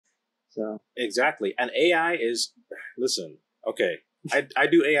So exactly. And AI is, listen, okay, I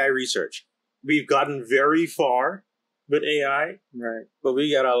do AI research. We've gotten very far with AI, right. but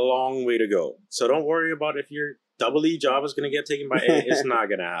we got a long way to go. So don't worry about if your double E job is going to get taken by AI. It's not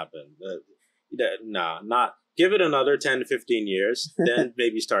going to happen. Nah, not. Give it another 10 to 15 years, then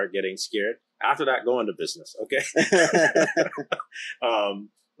maybe start getting scared. After that, go into business, okay?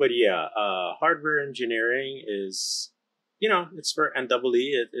 But yeah, hardware engineering is, you know, it's for, and double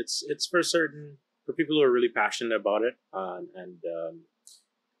E, it's for certain, for people who are really passionate about it.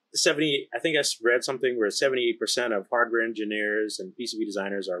 70, I think I read something where 78% of hardware engineers and PCB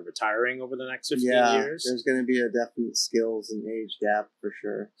designers are retiring over the next 15 years. There's going to be a definite skills and age gap for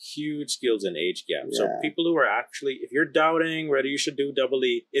sure. Huge skills and age gap. Yeah. So people who are actually, if you're doubting whether you should do double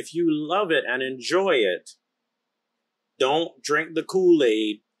E, if you love it and enjoy it, don't drink the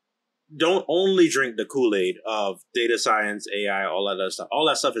Kool-Aid. Don't only drink the Kool-Aid of data science, AI, all that other stuff. All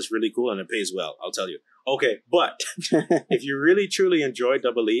that stuff is really cool and it pays well, I'll tell you. Okay, but if you really truly enjoy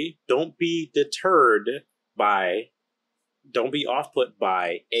double E, don't be deterred by, don't be off-put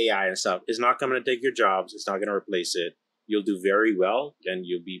by AI and stuff. It's not going to take your jobs. It's not going to replace it. You'll do very well and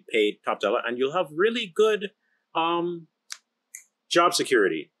you'll be paid top dollar and you'll have really good job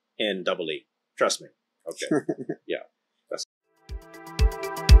security in double E. Trust me. Okay. Yeah.